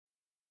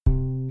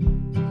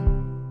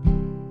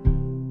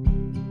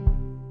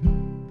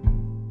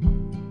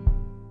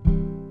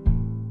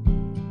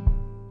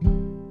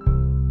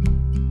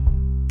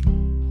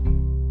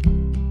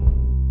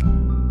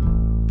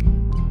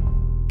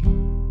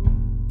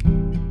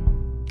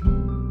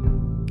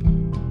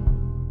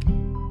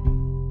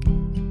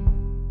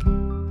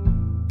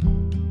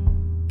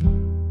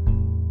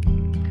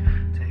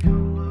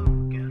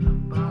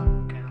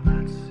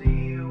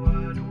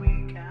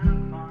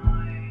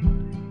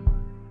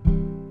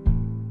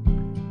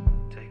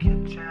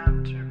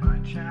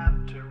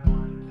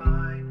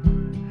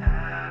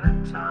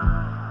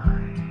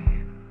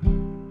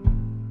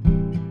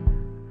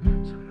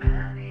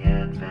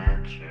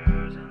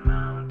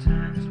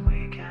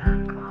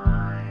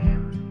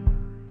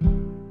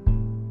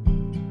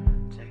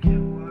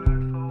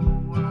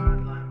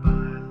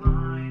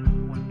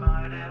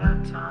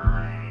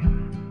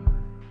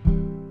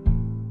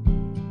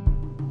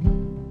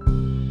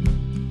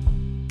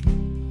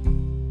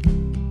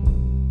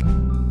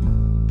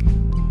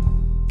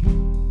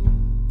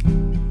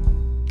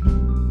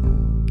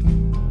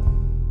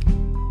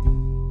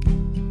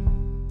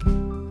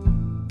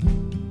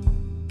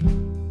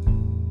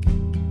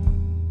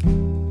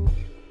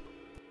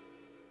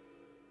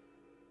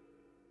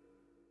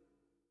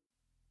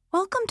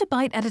Welcome to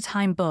Bite at a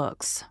Time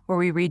Books, where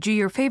we read you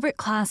your favorite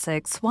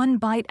classics one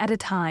bite at a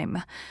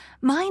time.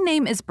 My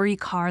name is Bree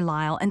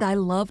Carlisle, and I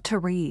love to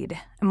read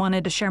and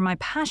wanted to share my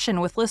passion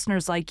with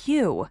listeners like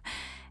you.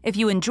 If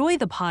you enjoy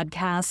the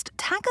podcast,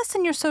 tag us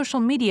in your social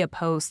media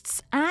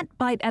posts at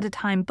Bite at a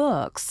Time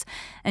Books,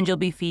 and you'll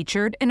be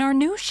featured in our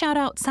new Shout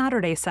Out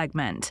Saturday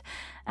segment.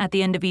 At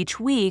the end of each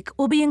week,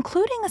 we'll be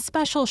including a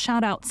special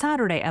Shout Out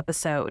Saturday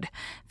episode,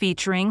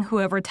 featuring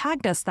whoever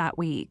tagged us that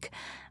week.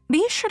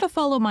 Be sure to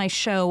follow my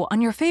show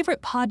on your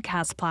favorite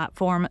podcast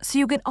platform so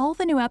you get all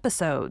the new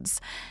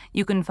episodes.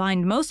 You can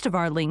find most of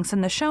our links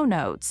in the show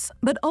notes,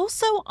 but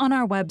also on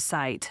our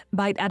website,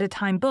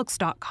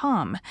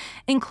 biteatatimebooks.com,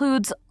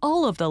 includes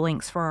all of the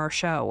links for our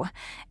show,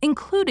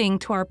 including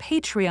to our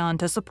Patreon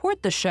to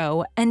support the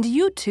show and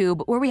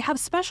YouTube, where we have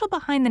special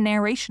behind the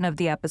narration of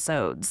the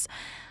episodes.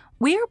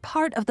 We're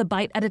part of the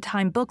Bite at a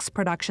Time Books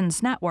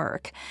Productions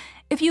Network.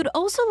 If you'd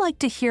also like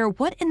to hear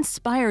what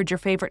inspired your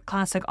favorite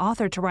classic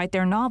author to write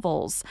their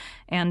novels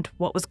and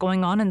what was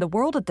going on in the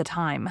world at the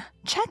time,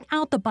 check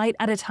out the Bite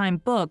at a Time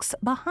Books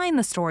Behind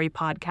the Story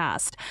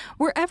podcast,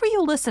 wherever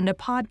you listen to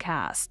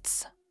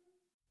podcasts.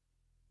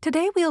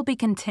 Today we'll be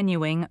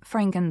continuing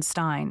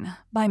Frankenstein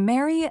by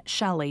Mary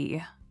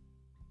Shelley.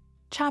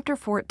 Chapter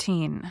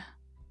 14.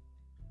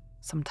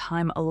 Some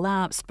time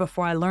elapsed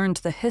before I learned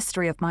the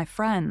history of my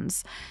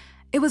friends.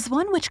 It was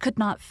one which could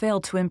not fail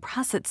to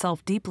impress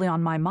itself deeply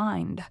on my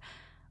mind,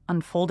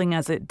 unfolding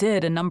as it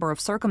did a number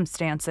of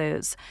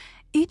circumstances,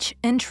 each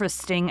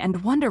interesting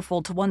and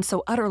wonderful to one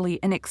so utterly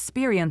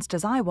inexperienced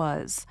as I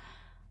was.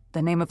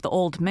 The name of the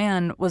old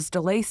man was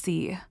de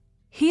Lacy.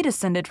 He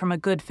descended from a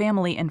good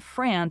family in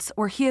France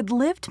where he had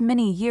lived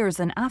many years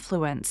in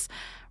affluence,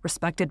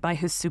 respected by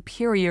his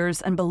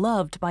superiors and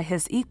beloved by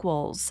his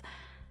equals.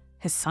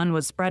 His son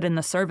was bred in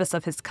the service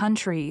of his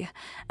country,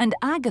 and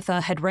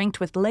Agatha had ranked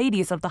with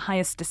ladies of the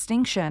highest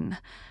distinction.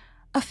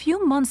 A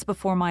few months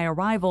before my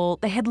arrival,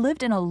 they had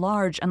lived in a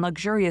large and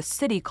luxurious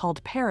city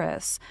called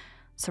Paris,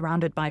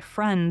 surrounded by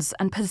friends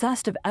and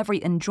possessed of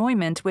every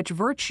enjoyment which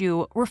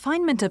virtue,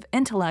 refinement of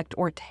intellect,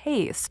 or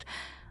taste,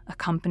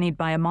 accompanied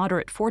by a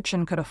moderate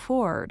fortune, could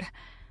afford.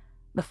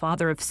 The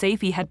father of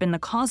Safie had been the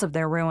cause of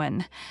their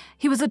ruin.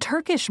 He was a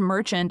Turkish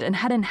merchant and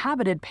had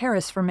inhabited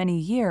Paris for many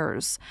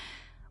years.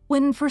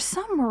 When, for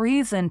some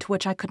reason to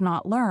which I could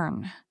not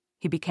learn,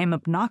 he became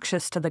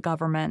obnoxious to the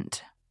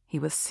government, he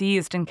was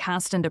seized and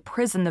cast into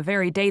prison the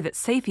very day that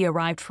Safie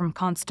arrived from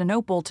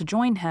Constantinople to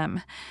join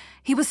him.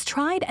 He was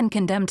tried and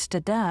condemned to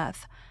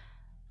death.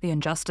 The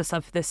injustice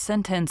of this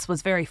sentence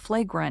was very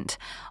flagrant.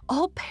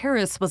 All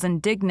Paris was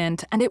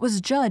indignant, and it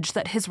was judged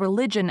that his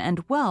religion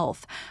and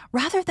wealth,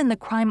 rather than the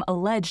crime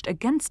alleged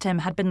against him,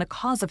 had been the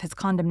cause of his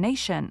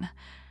condemnation.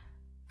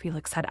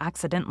 Felix had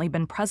accidentally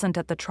been present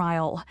at the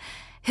trial.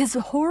 His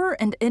horror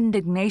and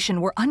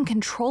indignation were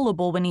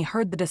uncontrollable when he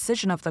heard the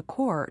decision of the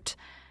court.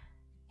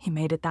 He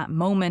made at that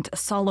moment a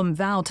solemn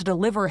vow to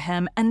deliver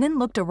him and then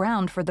looked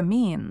around for the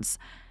means.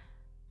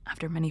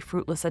 After many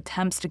fruitless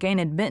attempts to gain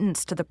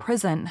admittance to the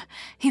prison,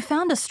 he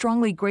found a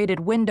strongly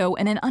grated window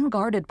in an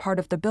unguarded part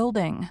of the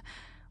building,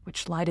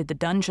 which lighted the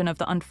dungeon of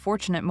the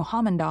unfortunate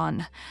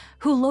Mohammedan,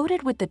 who,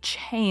 loaded with the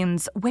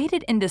chains,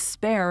 waited in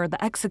despair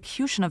the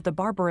execution of the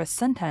barbarous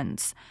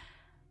sentence.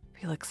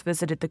 Felix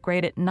visited the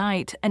grate at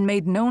night and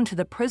made known to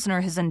the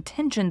prisoner his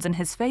intentions in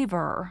his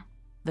favor.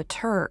 The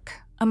Turk,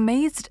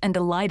 amazed and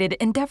delighted,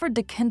 endeavored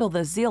to kindle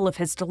the zeal of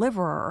his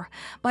deliverer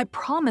by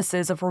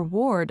promises of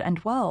reward and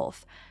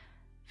wealth.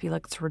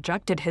 Felix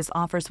rejected his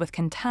offers with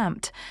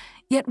contempt,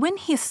 yet when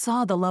he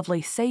saw the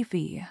lovely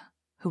Safie,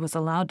 who was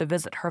allowed to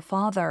visit her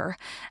father,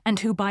 and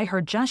who by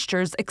her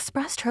gestures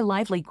expressed her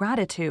lively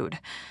gratitude,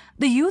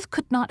 the youth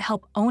could not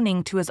help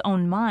owning to his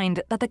own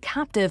mind that the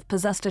captive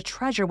possessed a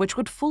treasure which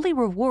would fully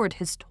reward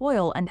his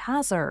toil and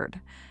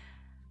hazard.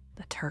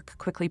 The Turk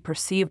quickly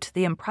perceived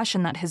the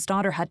impression that his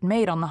daughter had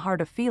made on the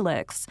heart of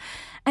Felix,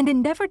 and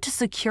endeavored to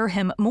secure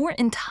him more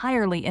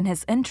entirely in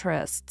his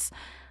interests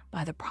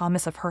by the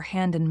promise of her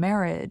hand in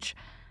marriage,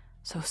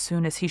 so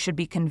soon as he should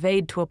be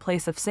conveyed to a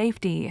place of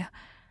safety.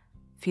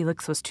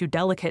 Felix was too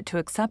delicate to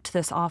accept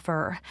this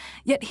offer,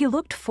 yet he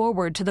looked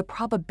forward to the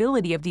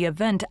probability of the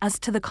event as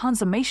to the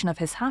consummation of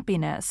his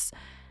happiness.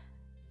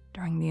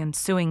 During the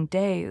ensuing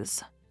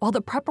days, while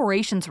the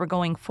preparations were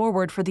going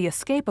forward for the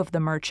escape of the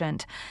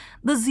merchant,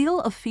 the zeal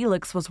of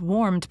Felix was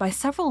warmed by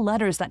several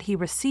letters that he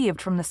received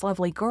from this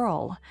lovely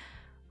girl,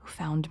 who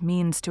found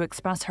means to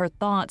express her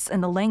thoughts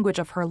in the language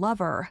of her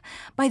lover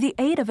by the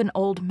aid of an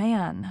old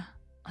man,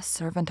 a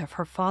servant of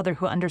her father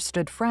who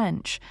understood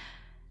French.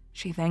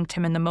 She thanked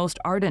him in the most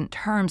ardent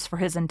terms for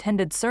his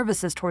intended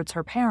services towards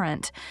her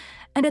parent,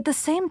 and at the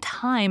same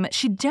time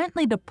she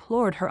gently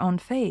deplored her own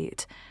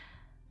fate.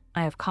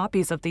 I have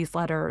copies of these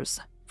letters,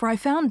 for I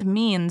found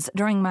means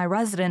during my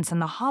residence in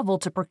the hovel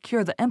to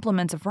procure the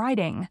implements of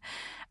writing,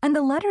 and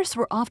the letters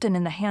were often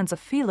in the hands of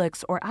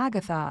Felix or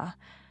Agatha.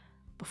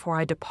 Before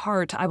I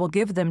depart, I will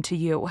give them to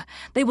you.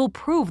 They will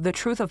prove the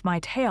truth of my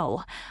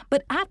tale,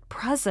 but at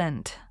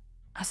present,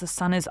 as the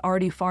sun is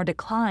already far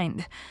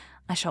declined,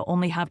 I shall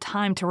only have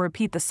time to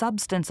repeat the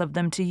substance of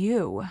them to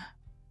you."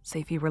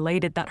 Saifi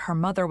related that her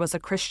mother was a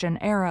Christian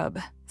Arab,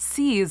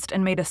 seized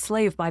and made a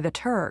slave by the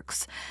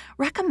Turks.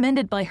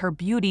 Recommended by her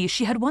beauty,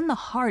 she had won the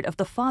heart of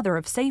the father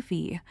of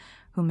Saifi,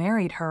 who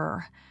married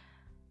her.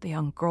 The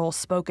young girl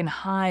spoke in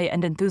high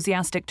and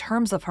enthusiastic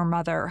terms of her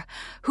mother,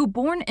 who,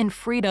 born in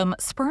freedom,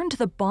 spurned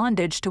the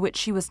bondage to which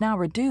she was now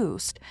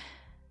reduced.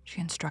 She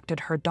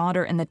instructed her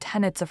daughter in the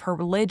tenets of her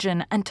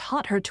religion and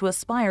taught her to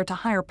aspire to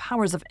higher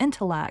powers of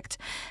intellect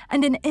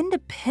and an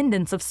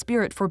independence of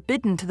spirit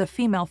forbidden to the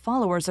female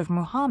followers of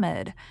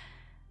Muhammad.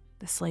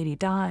 This lady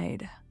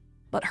died,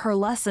 but her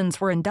lessons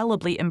were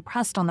indelibly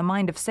impressed on the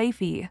mind of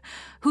Saifi,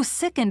 who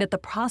sickened at the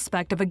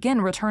prospect of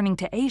again returning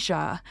to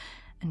Asia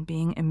and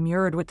being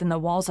immured within the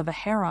walls of a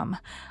harem,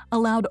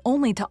 allowed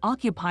only to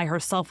occupy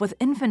herself with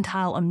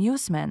infantile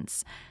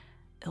amusements,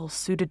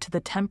 ill-suited to the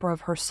temper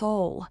of her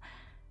soul.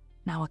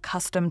 Now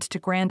accustomed to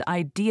grand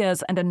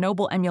ideas and a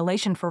noble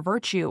emulation for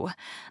virtue,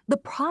 the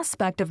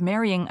prospect of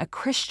marrying a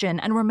Christian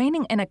and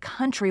remaining in a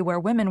country where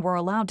women were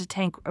allowed to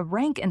take a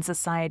rank in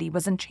society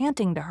was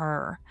enchanting to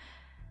her.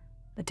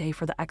 The day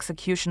for the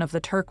execution of the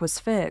Turk was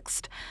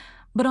fixed,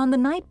 but on the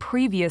night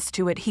previous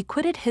to it he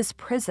quitted his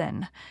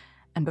prison,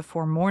 and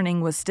before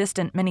morning was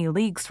distant many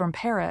leagues from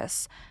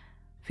Paris.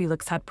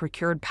 Felix had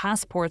procured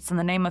passports in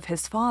the name of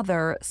his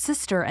father,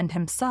 sister, and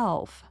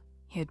himself.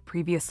 He had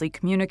previously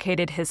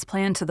communicated his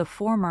plan to the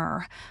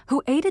former,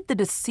 who aided the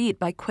deceit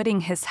by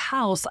quitting his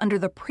house under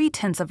the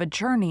pretense of a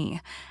journey,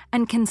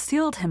 and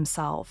concealed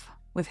himself,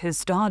 with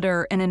his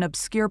daughter, in an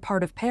obscure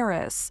part of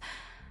Paris.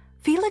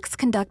 Felix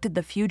conducted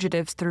the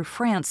fugitives through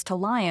France to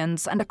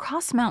Lyons and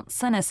across Mount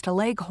Cenis to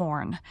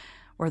Leghorn,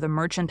 where the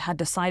merchant had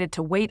decided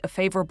to wait a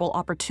favorable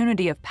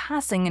opportunity of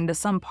passing into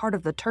some part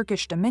of the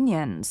Turkish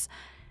dominions.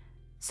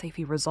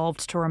 Saifi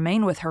resolved to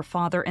remain with her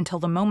father until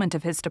the moment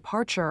of his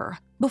departure,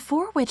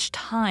 before which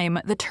time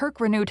the Turk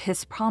renewed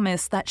his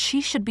promise that she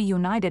should be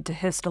united to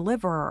his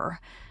deliverer,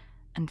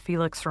 and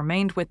Felix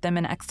remained with them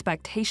in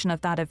expectation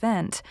of that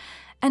event,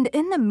 and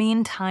in the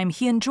meantime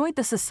he enjoyed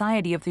the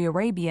society of the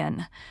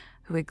Arabian,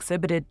 who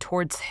exhibited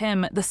towards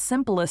him the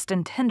simplest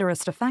and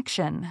tenderest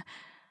affection.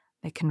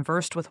 They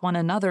conversed with one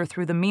another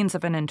through the means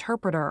of an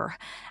interpreter,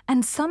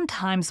 and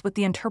sometimes with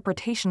the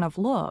interpretation of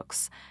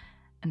looks,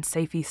 and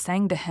Saifi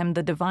sang to him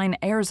the divine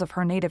airs of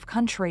her native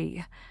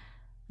country.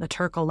 The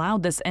Turk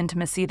allowed this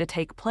intimacy to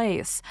take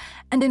place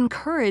and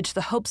encouraged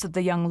the hopes of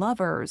the young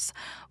lovers,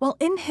 while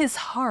in his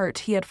heart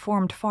he had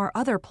formed far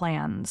other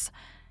plans.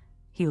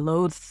 He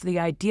loathed the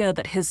idea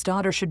that his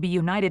daughter should be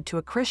united to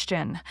a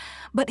Christian,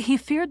 but he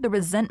feared the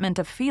resentment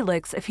of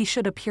Felix if he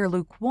should appear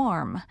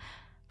lukewarm,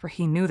 for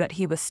he knew that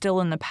he was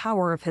still in the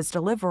power of his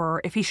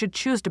deliverer if he should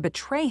choose to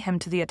betray him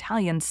to the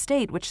Italian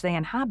state which they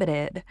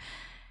inhabited.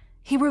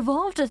 He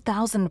revolved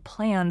 1,000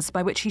 plans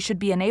by which he should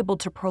be enabled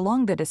to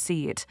prolong the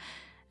deceit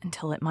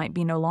until it might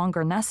be no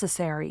longer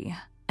necessary,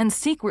 and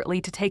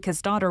secretly to take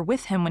his daughter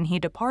with him when he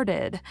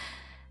departed.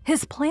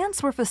 His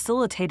plans were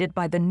facilitated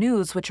by the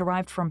news which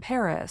arrived from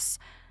Paris.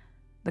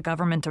 The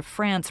government of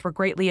France were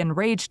greatly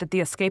enraged at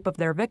the escape of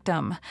their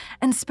victim,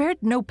 and spared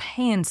no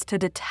pains to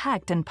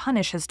detect and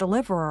punish his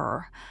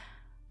deliverer.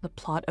 The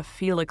plot of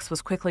Felix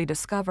was quickly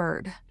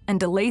discovered, and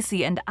De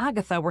Lacy and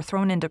Agatha were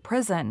thrown into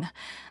prison.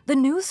 The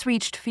news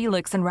reached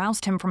Felix and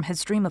roused him from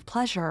his dream of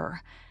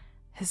pleasure.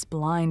 His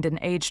blind and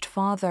aged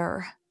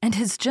father and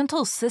his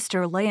gentle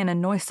sister lay in a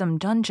noisome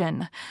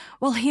dungeon,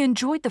 while he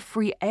enjoyed the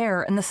free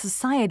air and the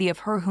society of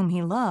her whom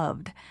he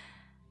loved.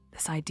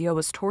 This idea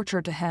was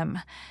torture to him.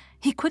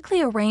 He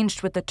quickly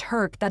arranged with the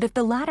Turk that if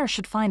the latter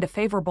should find a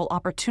favorable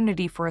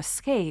opportunity for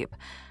escape,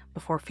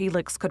 before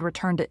Felix could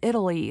return to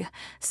Italy,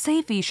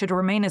 Saifi should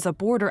remain as a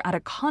boarder at a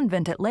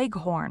convent at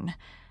Leghorn.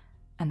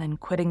 And then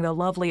quitting the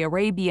lovely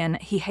Arabian,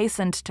 he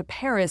hastened to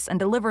Paris and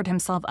delivered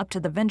himself up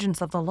to the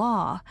vengeance of the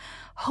law,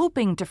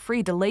 hoping to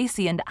free De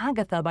Lacy and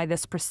Agatha by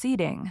this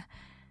proceeding.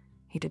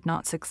 He did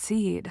not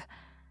succeed.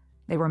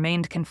 They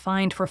remained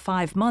confined for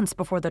 5 months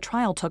before the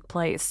trial took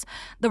place,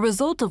 the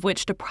result of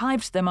which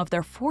deprived them of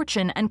their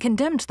fortune and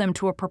condemned them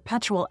to a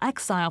perpetual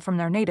exile from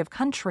their native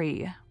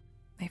country.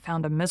 They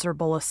found a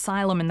miserable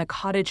asylum in the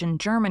cottage in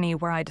Germany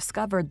where I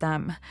discovered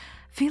them.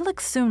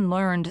 Felix soon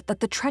learned that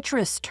the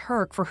treacherous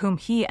Turk for whom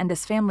he and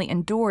his family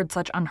endured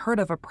such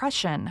unheard-of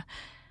oppression,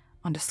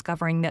 on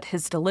discovering that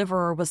his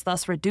deliverer was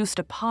thus reduced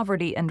to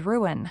poverty and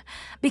ruin,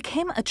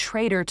 became a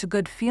traitor to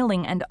good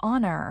feeling and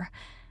honor,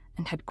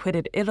 and had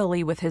quitted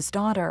Italy with his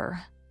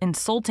daughter,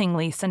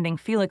 insultingly sending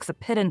Felix a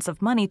pittance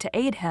of money to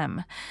aid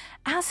him,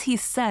 as he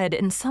said,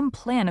 in some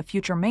plan of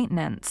future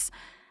maintenance.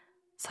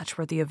 Such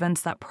were the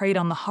events that preyed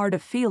on the heart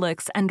of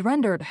Felix and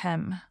rendered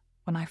him,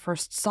 when I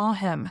first saw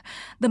him,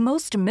 the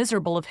most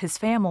miserable of his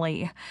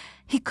family.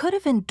 He could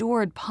have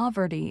endured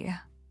poverty,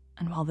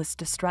 and while this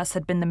distress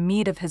had been the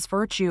meed of his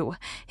virtue,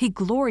 he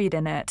gloried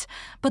in it,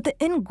 but the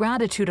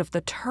ingratitude of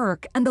the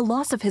Turk and the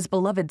loss of his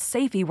beloved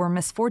Saifi were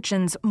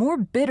misfortunes more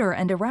bitter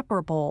and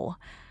irreparable.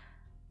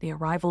 The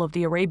arrival of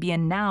the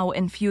Arabian now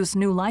infused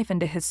new life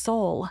into his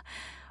soul.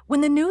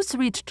 When the news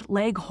reached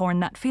Leghorn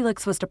that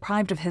Felix was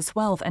deprived of his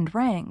wealth and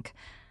rank,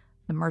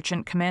 The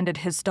merchant commanded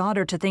his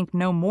daughter to think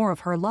no more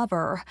of her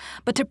lover,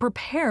 but to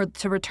prepare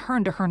to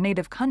return to her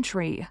native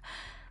country.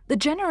 The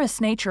generous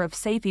nature of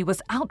Safie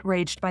was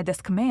outraged by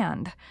this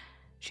command.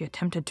 She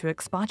attempted to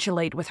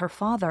expostulate with her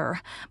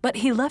father, but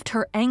he left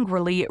her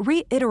angrily,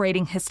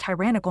 reiterating his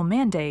tyrannical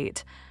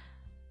mandate.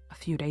 A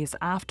few days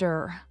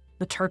after,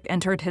 the Turk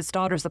entered his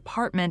daughter's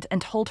apartment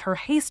and told her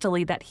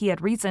hastily that he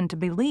had reason to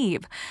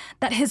believe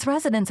that his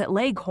residence at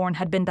Leghorn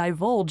had been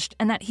divulged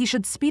and that he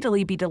should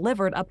speedily be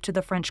delivered up to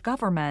the French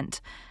government.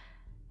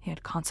 He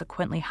had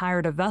consequently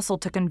hired a vessel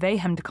to convey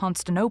him to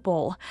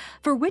Constantinople,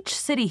 for which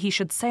city he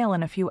should sail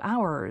in a few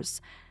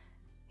hours.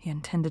 He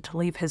intended to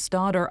leave his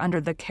daughter under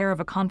the care of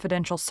a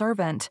confidential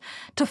servant,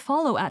 to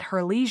follow at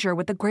her leisure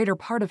with the greater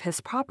part of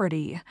his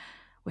property,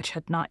 which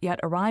had not yet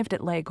arrived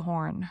at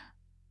Leghorn.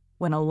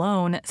 When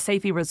alone,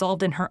 Safie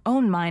resolved in her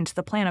own mind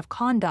the plan of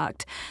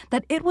conduct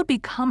that it would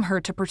become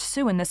her to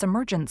pursue in this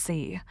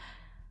emergency.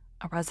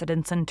 A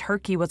residence in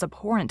Turkey was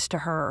abhorrent to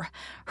her.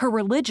 Her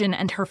religion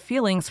and her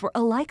feelings were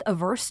alike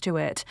averse to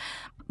it.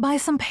 By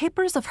some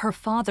papers of her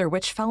father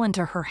which fell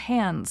into her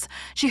hands,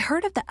 she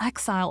heard of the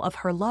exile of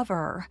her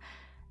lover,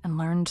 and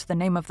learned the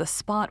name of the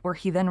spot where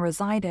he then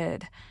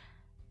resided.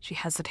 She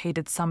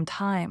hesitated some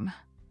time,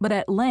 but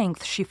at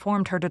length she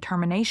formed her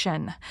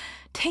determination,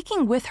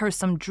 taking with her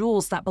some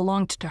jewels that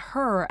belonged to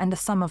her and a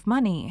sum of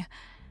money.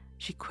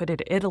 She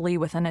quitted Italy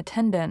with an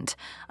attendant,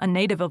 a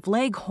native of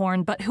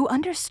Leghorn, but who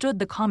understood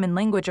the common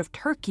language of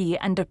Turkey,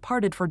 and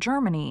departed for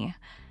Germany.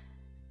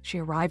 She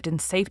arrived in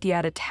safety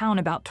at a town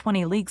about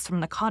 20 leagues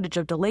from the cottage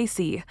of de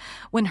Lacy,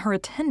 when her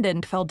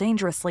attendant fell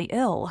dangerously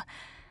ill.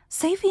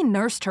 Safie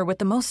nursed her with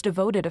the most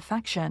devoted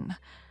affection,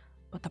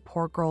 but the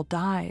poor girl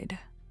died,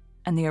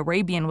 and the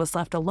Arabian was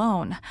left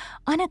alone,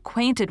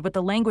 unacquainted with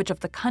the language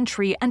of the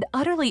country and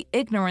utterly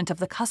ignorant of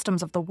the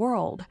customs of the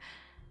world.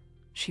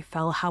 She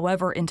fell,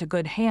 however, into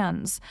good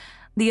hands.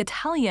 The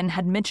Italian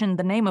had mentioned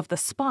the name of the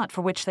spot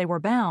for which they were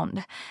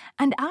bound,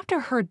 and after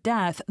her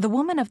death, the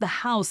woman of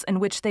the house in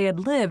which they had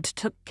lived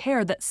took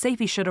care that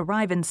Safie should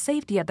arrive in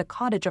safety at the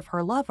cottage of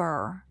her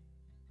lover.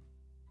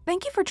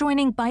 Thank you for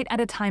joining Bite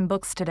at a Time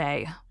Books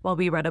today, while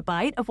we read a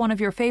bite of one of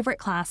your favorite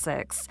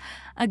classics.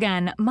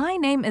 Again, my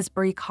name is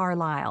Brie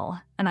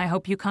Carlisle, and I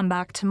hope you come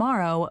back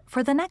tomorrow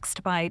for the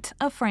next bite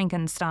of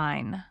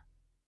Frankenstein.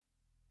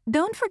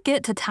 Don't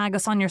forget to tag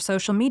us on your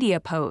social media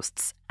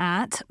posts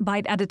at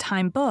Bite at a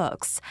Time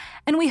Books,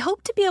 and we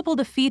hope to be able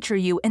to feature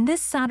you in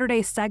this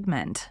Saturday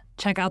segment.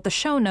 Check out the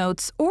show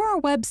notes or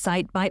our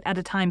website, Bite at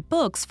a Time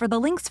Books, for the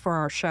links for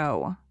our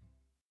show.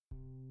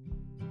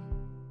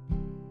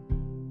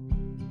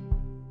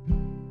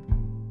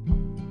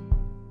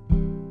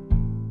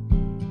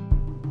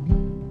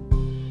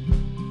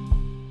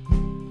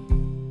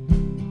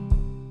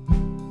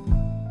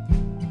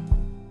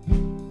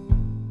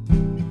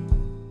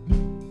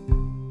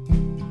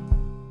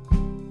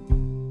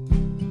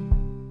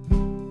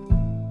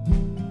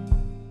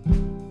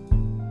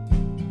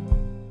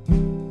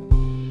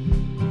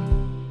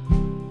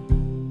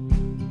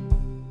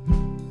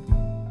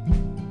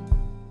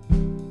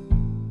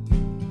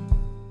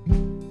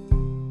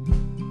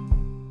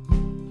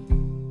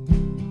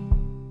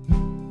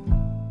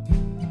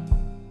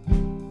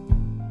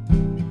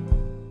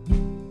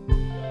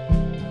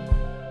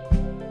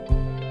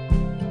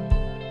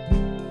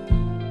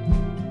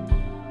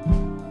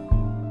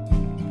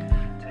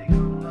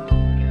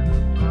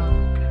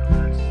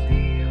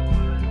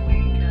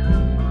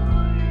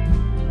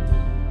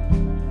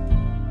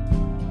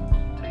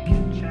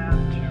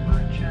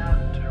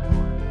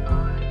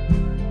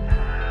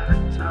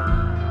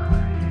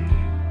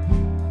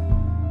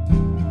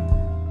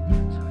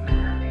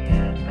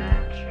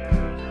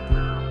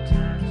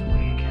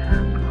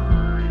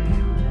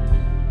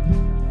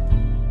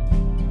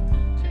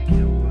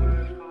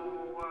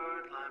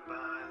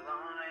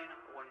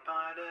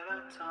 Bite at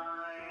a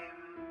time.